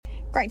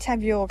Great to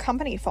have your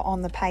company for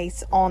On the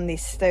Pace on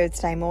this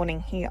Thursday morning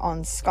here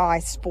on Sky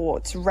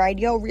Sports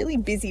Radio. Really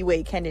busy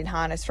weekend in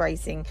harness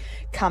racing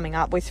coming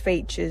up with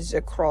features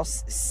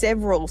across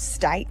several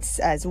states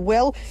as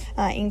well,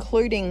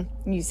 including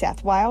New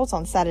South Wales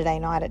on Saturday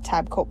night at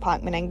Tabcorp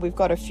Park Menangle. We've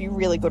got a few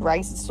really good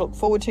races to look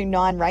forward to,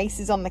 9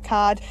 races on the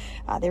card.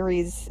 There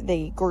is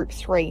the Group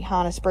 3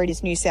 Harness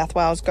Breeders New South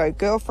Wales Go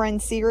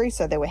Girlfriend series,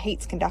 so there were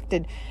heats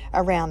conducted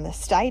around the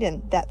state,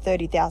 and that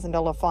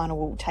 $30,000 final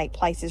will take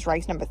place as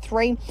race number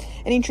 3. An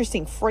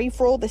interesting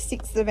free-for-all, the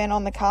 6th event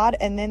on the card,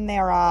 and then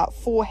there are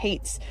 4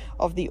 heats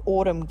of the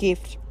Autumn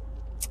Gift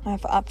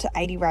for up to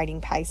 80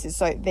 rating paces,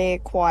 so they're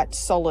quite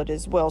solid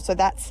as well. So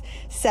that's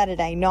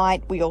Saturday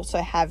night. We also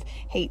have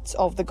heats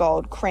of the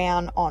Gold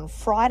Crown on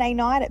Friday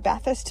night at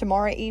Bathurst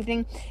tomorrow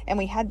evening, and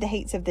we had the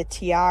heats of the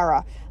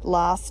Tiara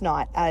last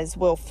night as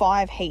well.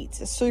 5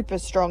 heats, a super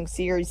strong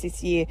series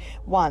this year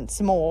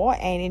once more.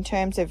 And in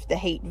terms of the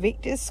heat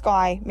victors,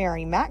 Sky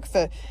Mary Mack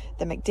for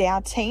the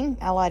McDowell team,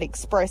 Allied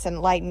Express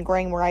and Leighton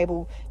Green were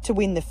able to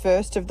win the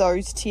first of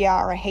those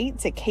Tiara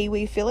heats, a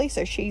Kiwi filly,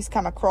 so she's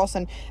come across,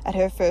 and at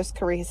her first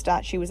career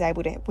start she was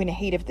able to win a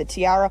heat of the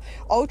Tiara.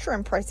 Ultra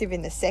impressive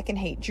in the second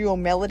heat, Dual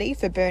Melody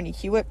for Bernie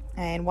Hewitt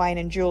and Wayne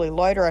and Julie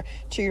Loader, a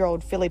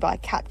 2-year-old filly by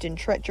Captain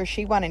Treacher.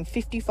 She won in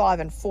 55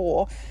 and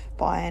 4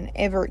 by an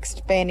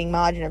ever-expanding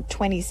margin of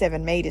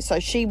 27 metres. So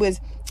she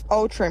was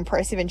ultra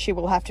impressive, and she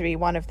will have to be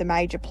one of the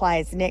major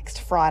players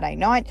next Friday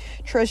night.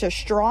 Treasure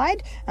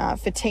Stride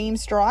for Team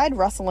Stride.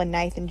 Russell and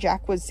Nathan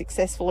Jack was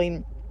successful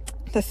in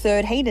the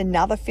third heat,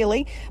 another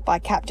filly by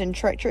Captain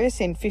Treacherous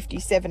in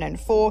 57 and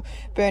 4.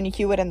 Bernie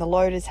Hewitt and the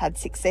Loaders had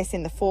success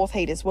in the fourth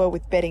heat as well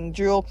with Betting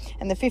Jewel.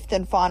 And the fifth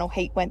and final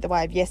heat went the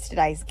way of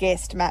yesterday's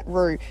guest, Matt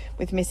Rue,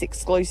 with Miss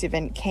Exclusive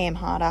and Cam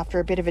Hart.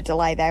 After a bit of a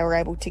delay, they were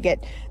able to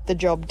get the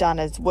job done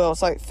as well.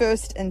 So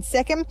first and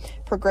second,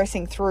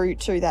 progressing through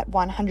to that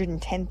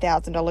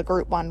 $110,000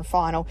 Group 1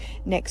 final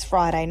next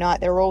Friday night.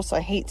 There are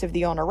also heats of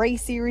the Honoree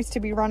Series to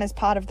be run as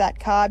part of that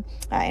card.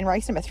 And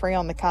race number 3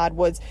 on the card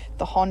was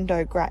the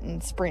Hondo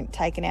Grattan Sprint,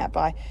 taken out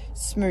by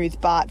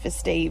Smooth Bart for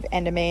Steve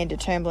and Amanda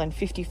Turnbull in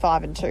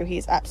 55 and 2. He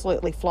is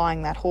absolutely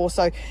flying that horse.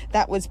 So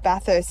that was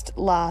Bathurst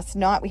last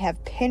night. We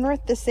have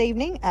Penrith this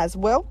evening as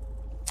well.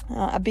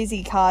 A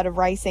busy card of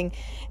racing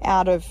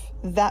out of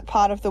that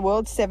part of the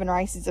world. 7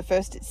 races, the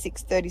first at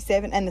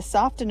 6:37, and this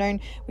afternoon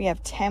we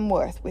have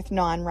Tamworth with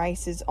 9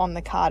 races on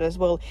the card as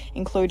well,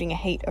 including a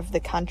heat of the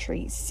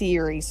Country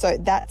Series. So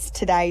that's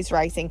today's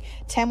racing.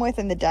 Tamworth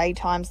in the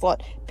daytime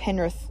slot,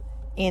 Penrith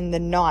in the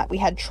night. We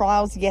had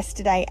trials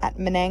yesterday at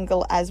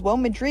Menangle as well.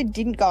 Madrid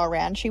didn't go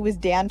around. She was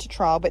down to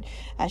trial, but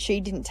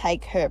she didn't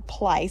take her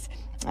place.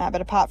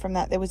 But apart from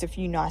that, there was a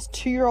few nice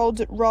 2-year-olds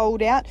that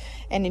rolled out.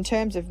 And in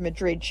terms of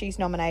Madrid, she's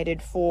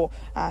nominated for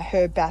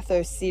her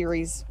Bathurst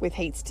Series with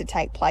heats to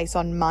take place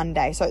on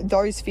Monday. So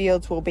those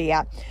fields will be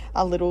out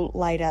a little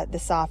later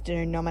this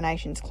afternoon.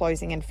 Nominations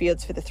closing, and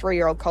fields for the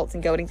 3-year-old Colts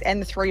and Geldings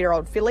and the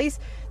 3-year-old fillies,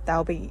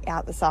 they'll be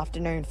out this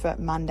afternoon for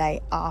Monday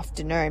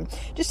afternoon.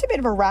 Just a bit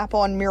of a wrap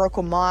on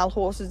Miracle Mile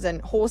horses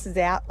and horses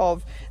out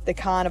of the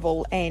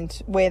carnival and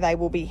where they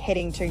will be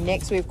heading to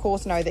next. We, of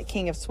course, know that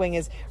King of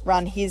Swingers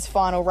run his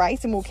final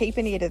race, and we'll keep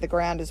an ear to the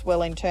ground as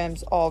well in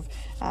terms of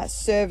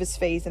service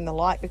fees and the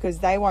like, because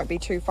they won't be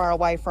too far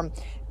away from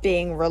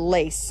being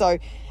released. So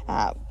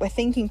we're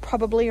thinking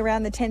probably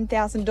around the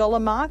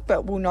 $10,000 mark,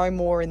 but we'll know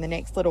more in the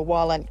next little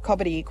while. And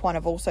Cobbity Equine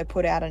have also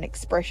put out an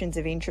expressions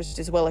of interest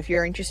as well. If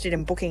you're interested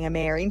in booking a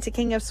mare into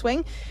King of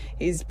Swing,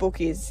 his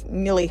book is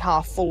nearly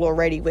half full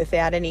already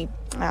without any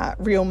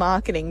real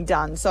marketing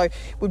done. So it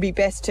would be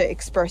best to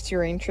express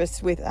your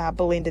interest with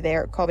Belinda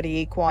there at Cobbity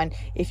Equine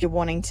if you're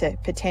wanting to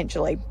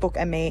potentially book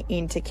a mare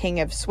into King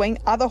of Swing.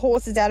 Other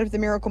horses out of the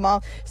Miracle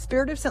Mile,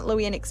 Spirit of St.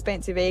 Louis and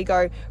Expensive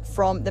Ego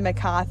from the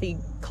McCarthy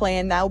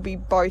clan. They'll be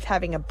both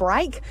having a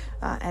break,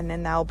 and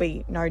then they'll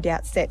be no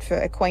doubt set for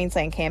a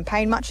Queensland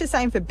campaign. Much the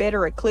same for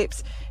Better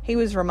Eclipse. He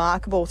was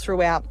remarkable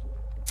throughout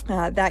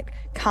that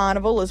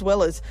carnival, as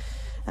well as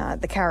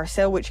the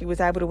carousel, which he was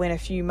able to win a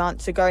few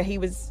months ago. He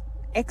was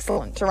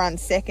excellent to run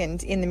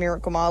second in the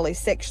Miracle Mile. His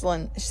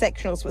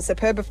sectionals were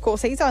superb. Of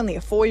course, he's only a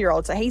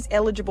 4-year-old, so he's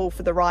eligible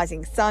for the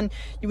Rising Sun.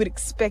 You would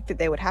expect that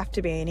there would have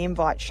to be an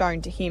invite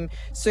shown to him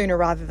sooner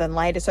rather than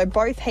later. So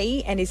both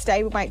he and his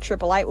stablemate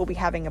Triple Eight will be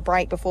having a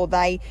break before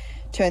they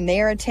turn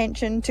their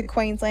attention to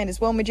Queensland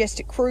as well.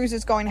 Majestic Cruise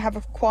is going to have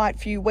a quiet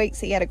few weeks.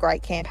 He had a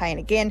great campaign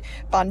again.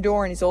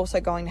 Bundoran is also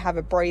going to have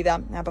a breather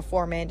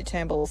before Amanda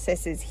Turnbull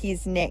assesses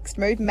his next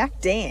move. Mac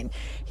Dan,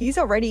 he's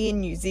already in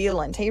New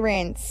Zealand. He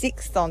ran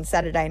 6th on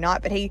Saturday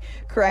night, but he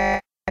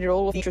created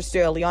all of the interest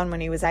early on when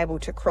he was able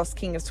to cross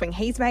King of Swing.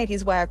 He's made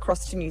his way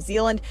across to New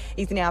Zealand.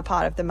 He's now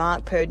part of the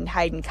Mark Purden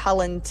Hayden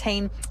Cullen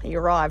team. He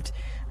arrived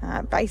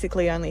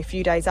basically only a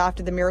few days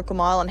after the Miracle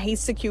Mile, and he's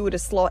secured a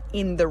slot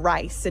in the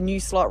race, a new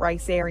slot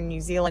race there in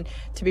New Zealand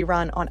to be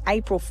run on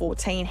April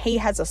 14. He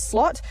has a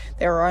slot.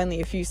 There are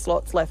only a few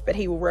slots left, but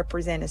he will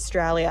represent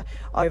Australia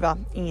over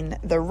in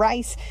the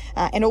race.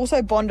 And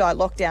also Bondi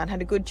Lockdown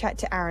had a good chat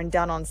to Aaron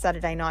Dunn on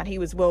Saturday night. He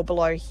was well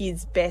below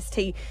his best.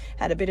 He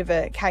had a bit of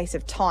a case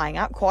of tying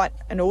up, quite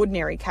an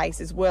ordinary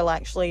case as well,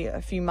 actually,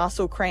 a few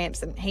muscle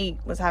cramps, and he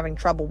was having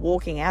trouble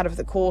walking out of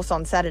the course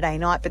on Saturday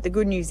night. But the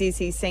good news is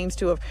he seems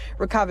to have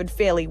recovered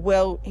fairly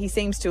well. He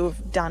seems to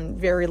have done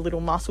very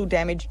little muscle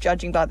damage,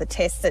 judging by the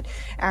tests that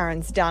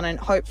Aaron's done, and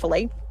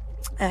hopefully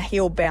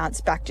he'll bounce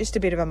back. Just a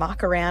bit of a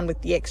muck around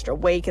with the extra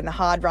week and the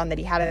hard run that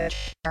he had at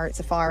Chariots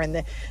of Fire,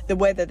 and the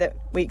weather that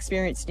we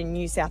experienced in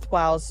New South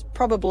Wales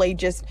probably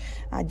just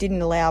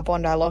didn't allow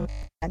Bondi Lockdown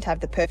to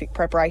have the perfect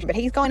preparation. But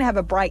he's going to have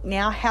a break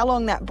now. How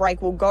long that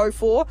break will go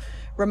for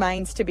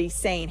remains to be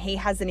seen. He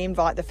has an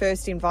invite, the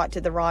first invite to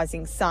the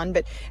Rising Sun,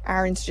 but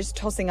Aaron's just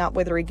tossing up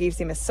whether he gives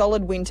him a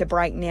solid winter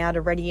break now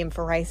to ready him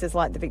for races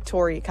like the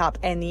Victoria Cup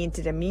and the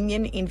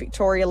Inter-Dominion in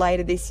Victoria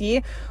later this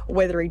year, or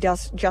whether he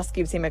just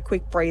gives him a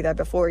quick breather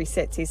before he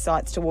sets his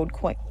sights toward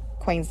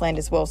Queensland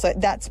as well. So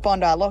that's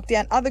Bondi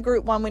Lockdown. Other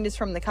Group 1 winners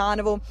from the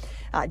Carnival,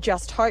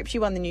 Just Hope, she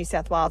won the New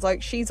South Wales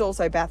Oaks. She's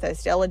also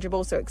Bathurst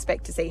eligible, so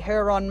expect to see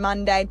her on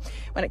Monday.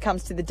 When it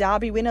comes to the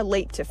Derby winner,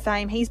 Leap to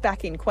Fame, he's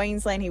back in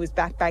Queensland. He was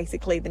back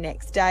basically the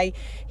next day.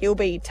 He'll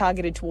be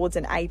targeted towards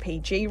an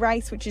APG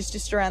race, which is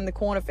just around the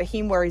corner for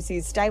him, whereas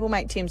his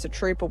stablemate Tim's a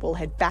Trooper will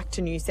head back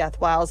to New South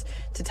Wales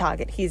to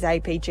target his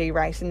APG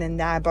race, and then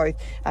they're both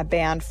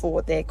bound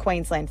for their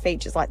Queensland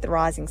features like the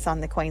Rising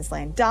Sun, the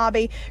Queensland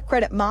Derby.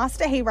 Credit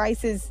Master, he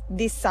races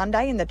this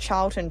Sunday in the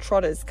Charlton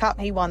Trotters Cup.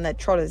 He won the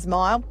Trotters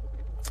Mile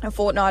a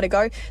fortnight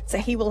ago, so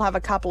he will have a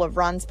couple of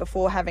runs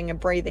before having a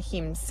breather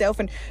himself.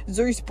 And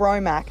Zeus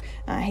Bromack,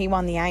 he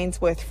won the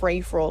Ainsworth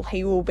Free-for-All.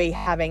 He will be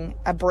having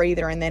a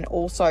breather and then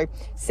also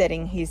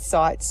setting his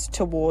sights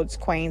towards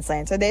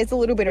Queensland. So there's a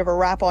little bit of a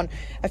wrap on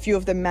a few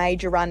of the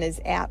major runners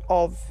out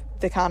of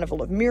the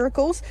Carnival of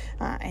Miracles,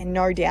 and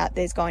no doubt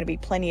there's going to be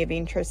plenty of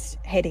interest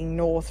heading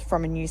north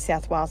from a New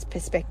South Wales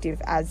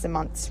perspective as the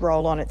months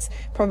roll on. It's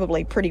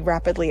probably pretty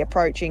rapidly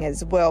approaching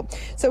as well.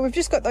 So we've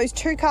just got those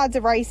two cards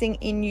of racing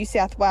in New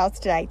South Wales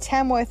today,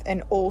 Tamworth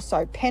and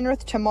also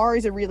Penrith.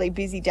 Tomorrow's a really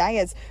busy day,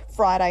 as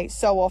Friday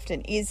so often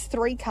is.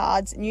 3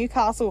 cards.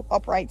 Newcastle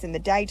operates in the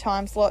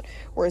daytime slot,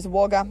 whereas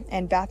Wagga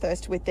and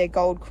Bathurst with their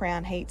Gold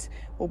Crown heats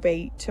will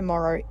be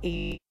tomorrow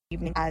evening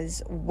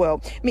as well.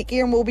 Mick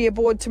Guerin will be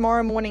aboard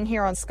tomorrow morning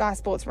here on Sky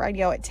Sports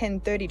Radio at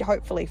 10:30 to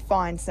hopefully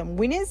find some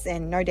winners,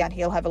 and no doubt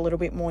he'll have a little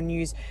bit more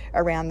news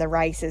around the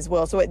race as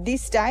well. So at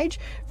this stage,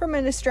 from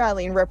an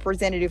Australian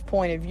representative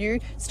point of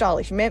view,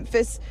 Stylish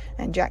Memphis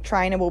and Jack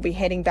Trainer will be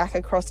heading back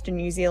across to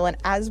New Zealand,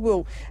 as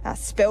will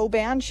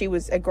Spellbound. She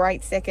was a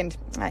great second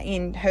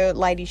in her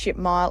Ladyship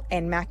Mile,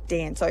 and Mac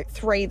Dan. So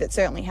 3 that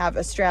certainly have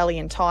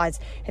Australian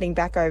ties heading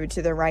back over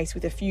to the race,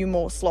 with a few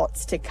more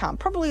slots to come.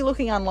 Probably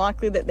looking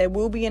unlikely that there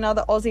will be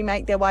another Aussie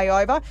make their way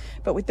over,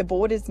 but with the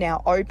borders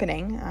now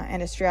opening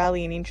and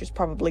Australian interest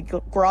probably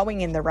growing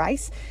in the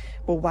race,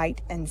 we'll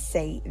wait and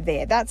see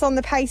there. That's on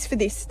the pace for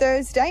this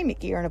Thursday. Mick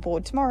Guerin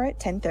aboard tomorrow at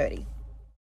 10:30.